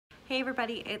Hey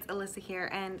everybody, it's Alyssa here,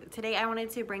 and today I wanted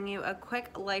to bring you a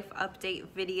quick life update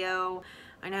video.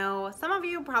 I know some of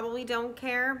you probably don't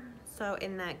care, so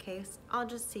in that case, I'll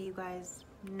just see you guys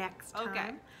next time.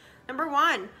 Okay. Number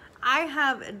one, I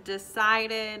have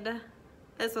decided,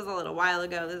 this was a little while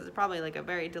ago, this is probably like a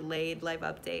very delayed life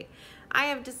update. I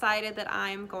have decided that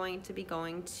I'm going to be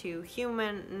going to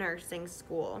human nursing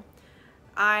school.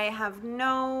 I have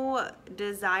no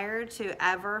desire to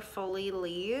ever fully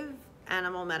leave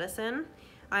animal medicine.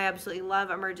 I absolutely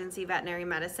love emergency veterinary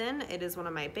medicine. It is one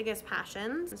of my biggest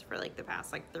passions for like the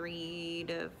past 3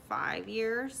 to 5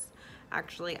 years.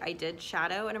 Actually, I did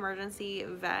shadow an emergency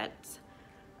vet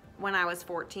when I was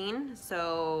 14,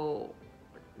 so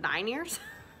 9 years.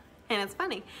 And it's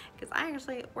funny because I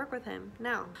actually work with him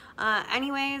now.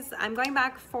 Anyways, I'm going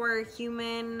back for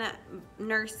human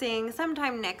nursing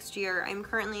sometime next year. I'm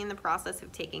currently in the process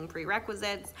of taking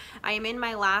prerequisites. I am in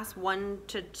my last 1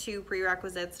 to 2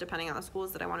 prerequisites depending on the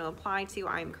schools that I want to apply to.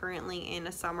 I'm currently in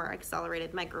a summer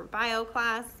accelerated microbiome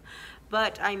class,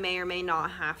 but I may or may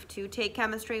not have to take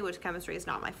chemistry, which chemistry is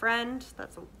not my friend.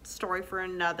 That's a story for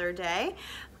another day.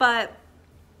 But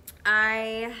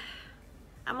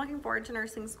I'm looking forward to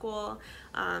nursing school.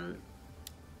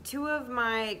 2 of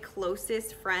my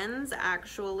closest friends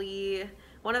actually,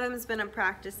 one of them has been a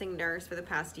practicing nurse for the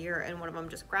past year, and one of them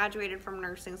just graduated from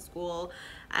nursing school.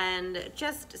 And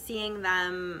just seeing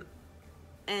them,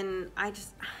 and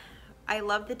I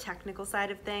love the technical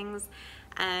side of things,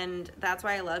 and that's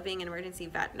why I love being an emergency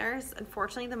vet nurse.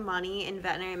 Unfortunately, the money in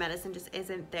veterinary medicine just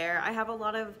isn't there. I have a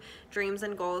lot of dreams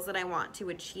and goals that I want to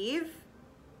achieve,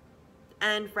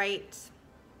 and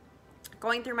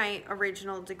going through my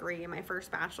original degree, my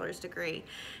first bachelor's degree,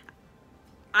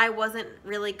 I wasn't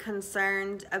really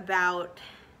concerned about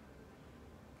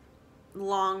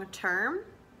long term.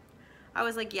 I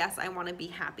was like, yes, I want to be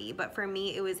happy. But for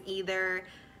me, it was either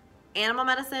animal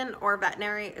medicine or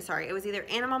it was either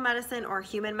animal medicine or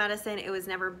human medicine. It was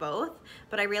never both.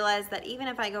 But I realized that even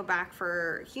if I go back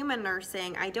for human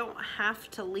nursing, I don't have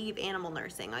to leave animal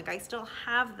nursing. Like, I still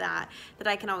have that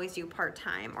I can always do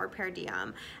part-time or per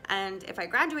diem. And if I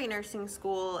graduate nursing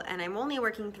school and I'm only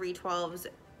working 3/12s,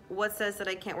 what says that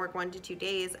I can't work 1 to 2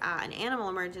 days at an animal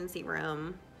emergency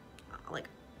room, like,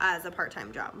 as a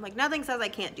part-time job? Like, nothing says I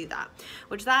can't do that,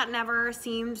 which that never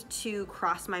seemed to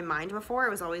cross my mind before. It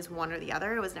was always one or the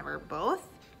other. It was never both.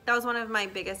 That was one of my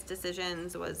biggest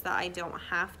decisions, was that I don't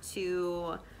have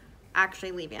to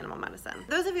actually leave animal medicine.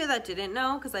 Those of you that didn't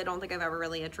know, because I don't think I've ever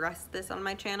really addressed this on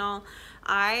my channel,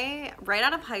 right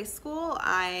out of high school,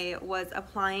 I was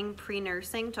applying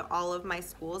pre-nursing to all of my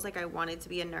schools. Like, I wanted to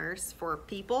be a nurse for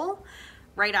people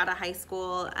right out of high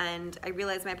school, and I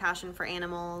realized my passion for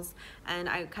animals, and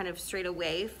I kind of strayed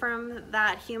away from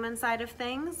that human side of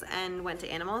things and went to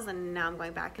animals, and now I'm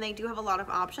going back. And they do have a lot of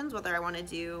options whether I want to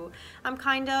do, I'm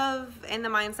kind of in the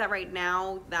mindset right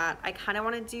now that I kind of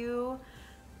want to do,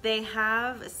 they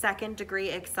have 2nd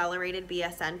degree accelerated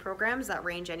BSN programs that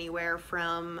range anywhere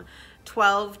from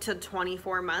 12 to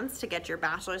 24 months to get your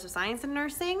bachelor's of science in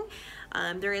nursing.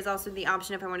 There is also the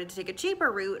option, if I wanted to take a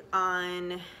cheaper route,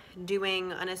 on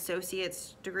doing an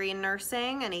associate's degree in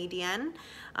nursing, an ADN,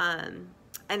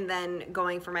 and then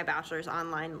going for my bachelor's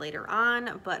online later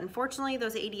on. But unfortunately,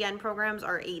 those ADN programs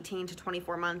are 18 to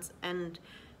 24 months, and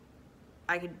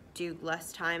I could do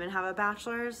less time and have a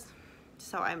bachelor's.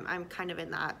 So I'm kind of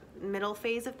in that middle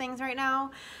phase of things right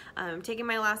now. Taking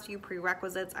my last few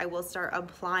prerequisites. I will start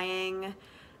applying,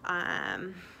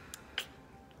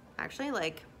 actually,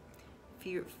 like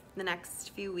the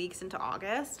next few weeks into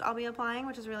August, I'll be applying,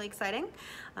 which is really exciting.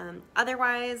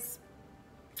 Otherwise,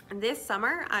 this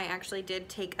summer, I actually did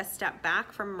take a step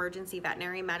back from emergency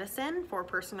veterinary medicine for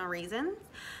personal reasons.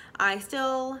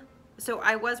 So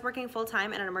I was working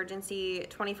full-time at an emergency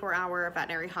 24-hour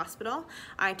veterinary hospital.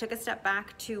 I took a step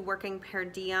back to working per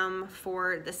diem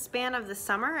for the span of the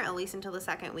summer, at least until the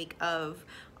 2nd week of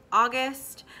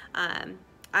August.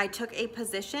 I took a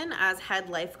position as head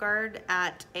lifeguard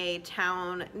at a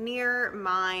town near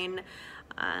mine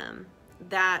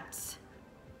that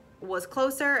was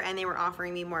closer, and they were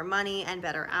offering me more money and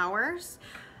better hours.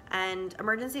 And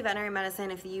emergency veterinary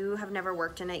medicine, if you have never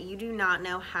worked in it, you do not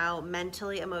know how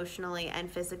mentally, emotionally,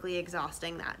 and physically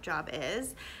exhausting that job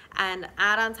is. And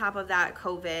add on top of that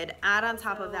COVID, add on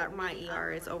top of that my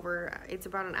ER is it's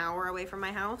about an hour away from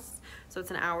my house. So it's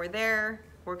an hour there,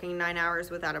 working 9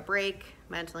 hours without a break,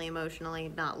 mentally, emotionally,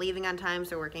 not leaving on time,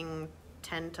 so working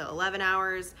 10 to 11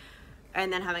 hours,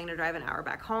 and then having to drive an hour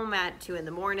back home at 2 in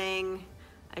the morning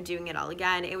and doing it all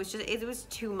again. It was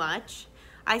too much.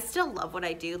 I still love what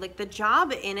I do. Like, the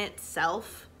job in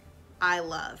itself, I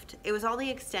loved. It was all the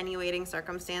extenuating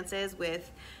circumstances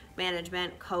with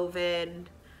management, COVID,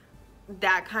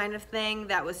 that kind of thing.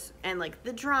 That was, and like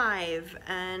the drive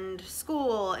and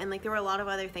school, and like there were a lot of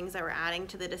other things that were adding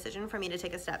to the decision for me to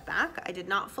take a step back. I did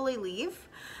not fully leave.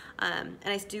 And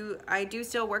I do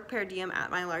still work per diem at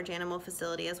my large animal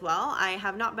facility as well. I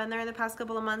have not been there in the past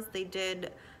couple of months. They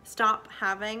did stop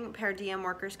having per diem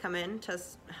workers come in to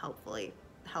hopefully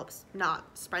helps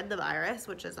not spread the virus,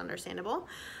 which is understandable.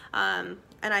 And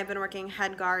I've been working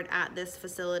head guard at this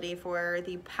facility for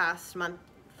the past month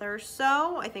or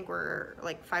so. I think we're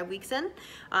like 5 weeks in.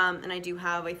 And I do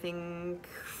have, I think,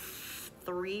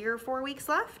 3 or 4 weeks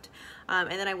left. And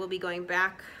then I will be going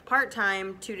back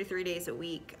part-time 2 to 3 days a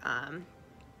week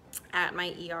at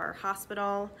my ER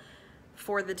hospital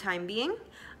for the time being.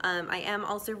 I am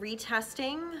also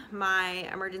retesting my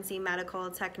emergency medical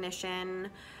technician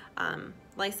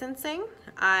licensing.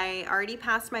 I already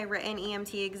passed my written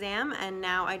EMT exam, and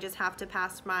now I just have to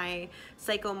pass my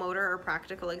psychomotor or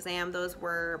practical exam. Those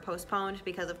were postponed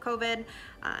because of COVID.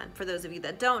 For those of you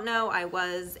that don't know, I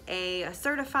was a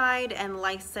certified and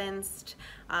licensed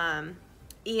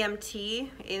EMT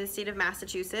in the state of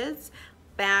Massachusetts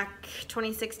back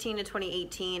 2016 to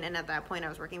 2018, and at that point I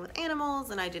was working with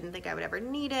animals, and I didn't think I would ever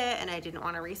need it, and I didn't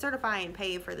want to recertify and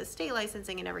pay for the state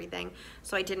licensing and everything,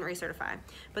 so I didn't recertify.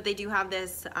 But they do have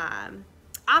this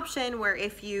option where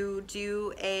if you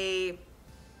do it's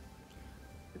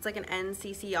like an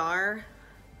NCCR,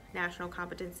 National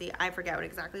Competency, I forget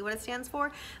exactly what it stands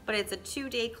for, but it's a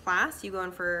 2-day class. You go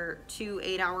in for 2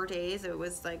 8-hour days. It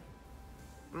was like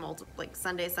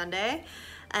Sunday,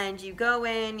 and you go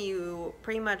in, you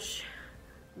pretty much,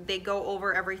 they go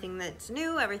over everything that's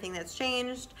new, everything that's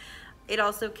changed. It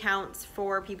also counts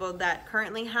for people that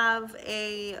currently have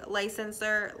a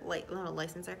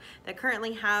that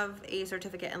currently have a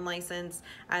certificate and license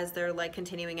as their like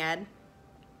continuing ed.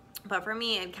 But for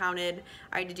me, it counted,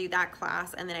 I had to do that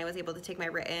class, and then I was able to take my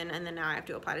written, and then now I have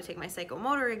to apply to take my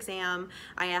psychomotor exam.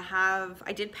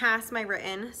 I did pass my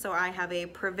written, so I have a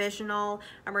provisional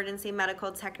emergency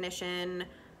medical technician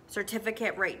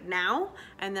certificate right now,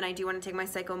 and then I do want to take my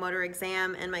psychomotor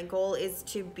exam, and my goal is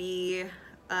to be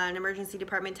an emergency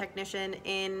department technician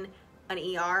in an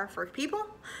ER for people.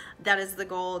 That is the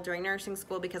goal during nursing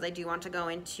school, because I do want to go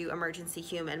into emergency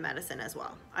human medicine as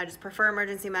well. I just prefer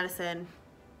emergency medicine.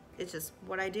 It's just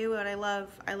what I do, what I love.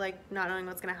 I like not knowing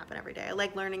what's gonna happen every day. I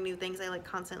like learning new things. I like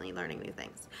constantly learning new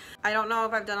things. I don't know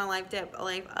if I've done a life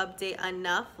update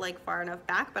enough, like far enough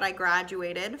back, but I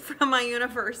graduated from my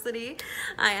university.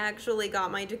 I actually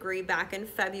got my degree back in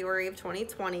February of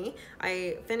 2020.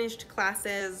 I finished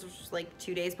classes like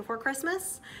 2 days before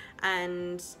Christmas,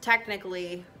 and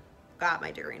technically got my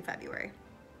degree in February.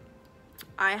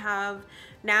 I have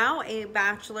now a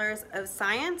bachelor's of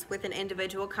science with an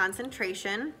individual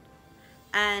concentration,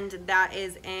 and that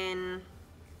is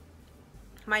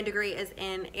my degree is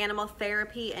in animal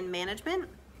therapy and management.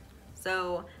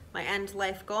 So my end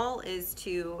life goal is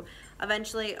to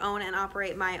eventually own and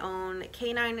operate my own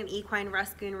canine and equine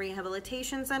rescue and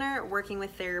rehabilitation center, working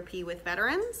with therapy with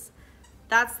veterans.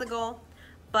 That's the goal,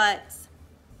 but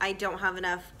I don't have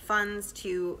enough funds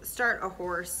to start a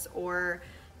horse or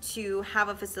to have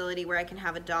a facility where I can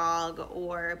have a dog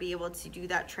or be able to do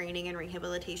that training and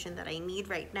rehabilitation that I need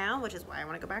right now, which is why I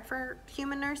want to go back for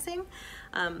human nursing,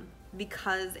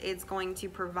 because it's going to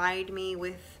provide me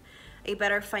with a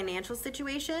better financial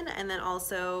situation, and then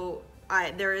also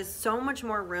there is so much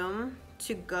more room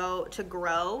to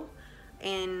grow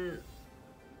in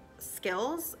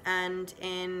skills and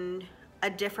in a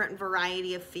different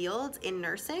variety of fields in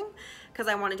nursing, because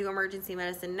I want to do emergency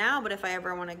medicine now, but if I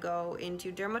ever want to go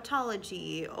into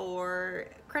dermatology or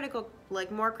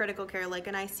more critical care, like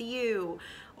an ICU,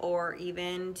 or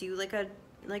even do like a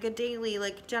daily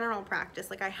general practice,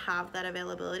 I have that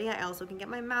availability. I also can get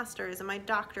my master's and my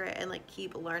doctorate and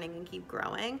keep learning and keep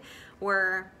growing,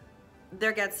 where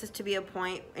there gets to be a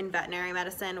point in veterinary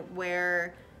medicine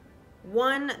where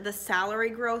the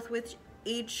salary growth with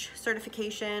each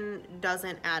certification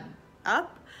doesn't add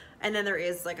up, and then there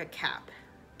is a cap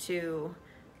to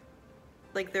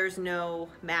there's no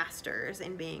masters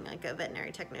in being a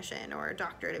veterinary technician or a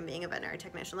doctorate in being a veterinary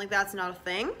technician. That's not a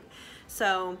thing.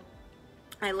 So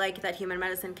I like that human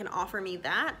medicine can offer me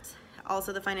that,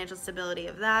 also the financial stability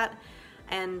of that,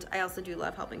 and I also do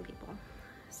love helping people.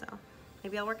 So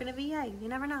maybe I'll work in a VA, you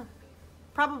never know.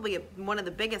 Probably one of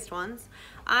the biggest ones.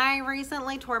 I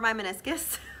recently tore my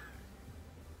meniscus.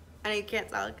 I know you can't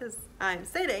tell because I'm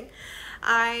sitting.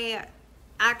 I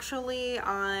actually,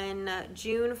 on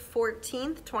June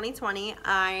 14th, 2020,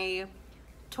 I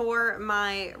tore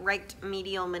my right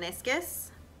medial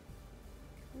meniscus.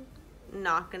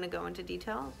 not gonna go into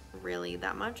detail really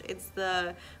that much. It's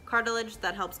the cartilage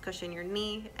that helps cushion your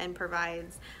knee and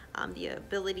provides the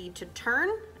ability to turn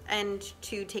and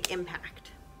to take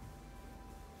impact.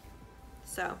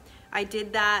 So I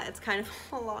did that. It's kind of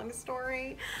a long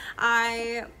story.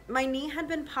 My knee had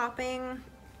been popping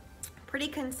pretty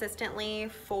consistently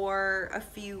for a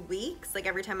few weeks. Like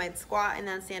every time I'd squat and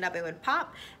then stand up, it would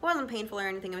pop. It wasn't painful or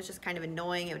anything. It was just kind of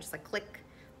annoying. It would just like click.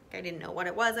 I didn't know what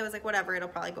it was. I was like, whatever, it'll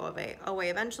probably go away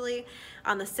eventually.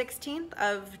 On the 16th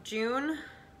of June,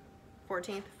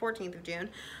 14th of June,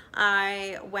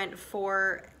 I went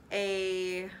for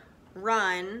a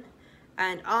run,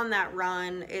 and on that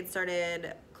run, it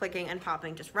started clicking and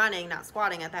popping, just running, not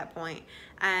squatting at that point.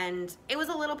 And it was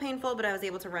a little painful, but I was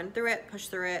able to run through it, push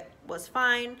through it, was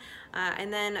fine.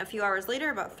 And then a few hours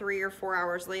later, about 3 or 4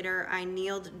 hours later, I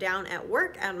kneeled down at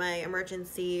work at my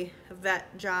emergency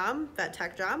vet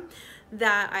tech job,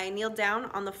 that I kneeled down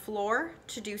on the floor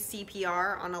to do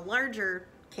CPR on a larger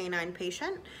canine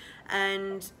patient.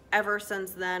 And ever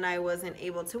since then, I wasn't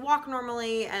able to walk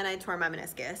normally, and I tore my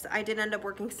meniscus. I did end up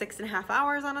working 6.5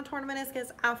 hours on a torn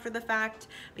meniscus after the fact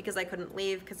because I couldn't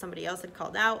leave because somebody else had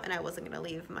called out, and I wasn't gonna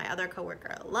leave my other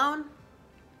coworker alone.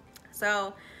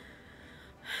 So,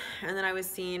 and then I was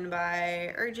seen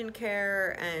by urgent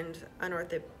care and an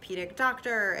orthopedic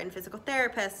doctor and physical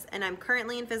therapists, and I'm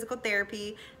currently in physical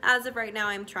therapy. As of right now,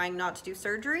 I'm trying not to do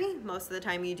surgery. Most of the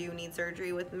time you do need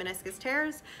surgery with meniscus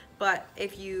tears, but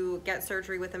if you get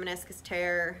surgery with a meniscus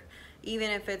tear,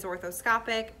 even if it's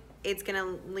orthoscopic, it's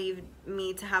gonna leave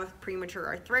me to have premature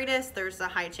arthritis. There's a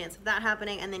high chance of that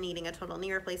happening and then needing a total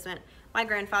knee replacement. My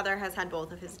grandfather has had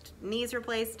both of his knees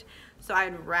replaced, so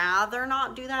I'd rather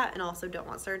not do that, and also don't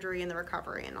want surgery and the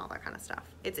recovery and all that kind of stuff.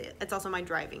 It's also my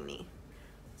driving knee,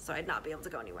 so I'd not be able to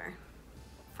go anywhere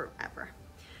forever.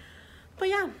 But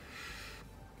yeah,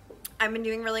 I've been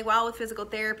doing really well with physical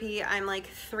therapy. I'm like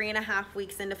 3.5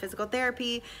 weeks into physical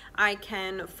therapy. I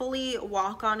can fully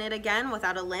walk on it again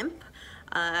without a limp.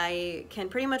 I can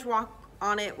pretty much walk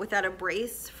on it without a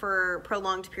brace for a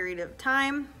prolonged period of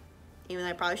time, even though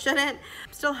I probably shouldn't.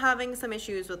 I'm still having some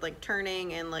issues with like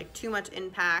turning and like too much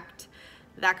impact,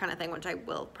 that kind of thing, which I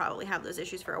will probably have those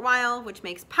issues for a while, which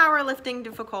makes powerlifting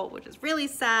difficult, which is really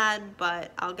sad,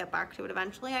 but I'll get back to it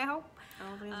eventually, I hope.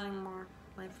 I'll be doing more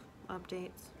life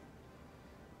updates.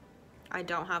 I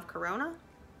don't have corona.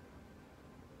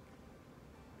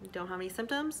 Don't have any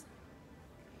symptoms.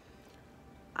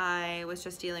 I was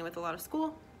just dealing with a lot of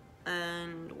school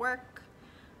and work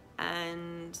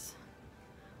and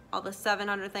all the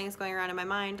 700 things going around in my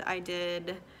mind. I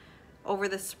did, over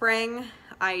the spring,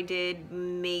 I did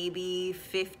maybe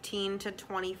 15 to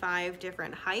 25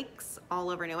 different hikes all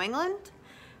over New England,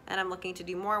 and I'm looking to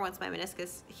do more once my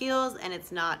meniscus heals and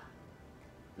it's not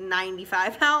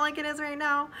 95 now like it is right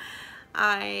now.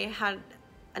 I had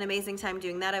an amazing time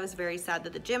doing that. I was very sad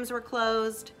that the gyms were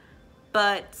closed,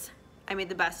 but I made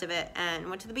the best of it and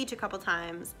went to the beach a couple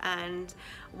times and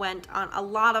went on a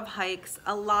lot of hikes,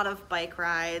 a lot of bike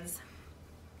rides,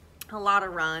 a lot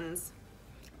of runs,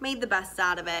 made the best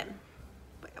out of it.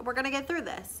 We're gonna get through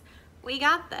this. We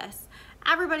got this.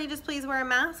 Everybody just please wear a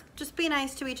mask. Just be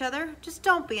nice to each other. Just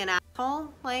don't be an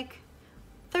asshole. Like,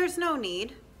 there's no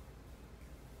need.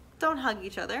 Don't hug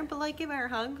each other, but like give air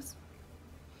hugs.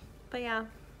 But yeah,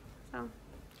 so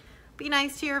be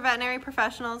nice to your veterinary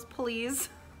professionals, please.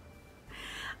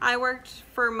 I worked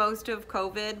for most of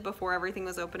COVID before everything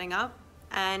was opening up,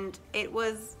 and it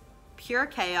was pure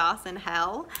chaos and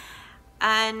hell.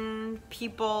 And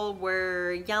people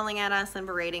were yelling at us and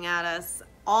berating at us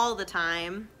all the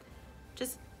time.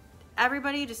 Just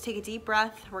everybody just take a deep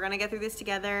breath. We're gonna get through this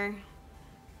together.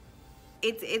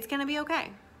 It's gonna be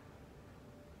okay.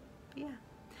 But yeah.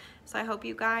 So I hope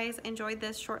you guys enjoyed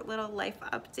this short little life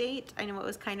update. I know it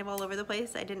was kind of all over the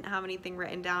place. I didn't have anything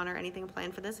written down or anything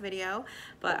planned for this video,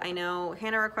 but I know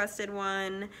Hannah requested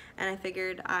one, and I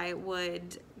figured I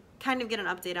would kind of get an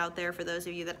update out there for those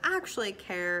of you that actually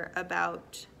care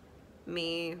about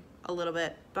me a little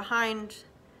bit behind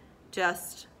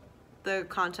just the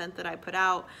content that I put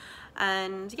out.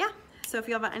 And yeah, so if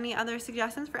you have any other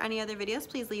suggestions for any other videos,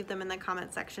 please leave them in the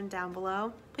comment section down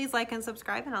below. Please like and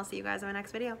subscribe, and I'll see you guys in my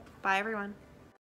next video. Bye everyone.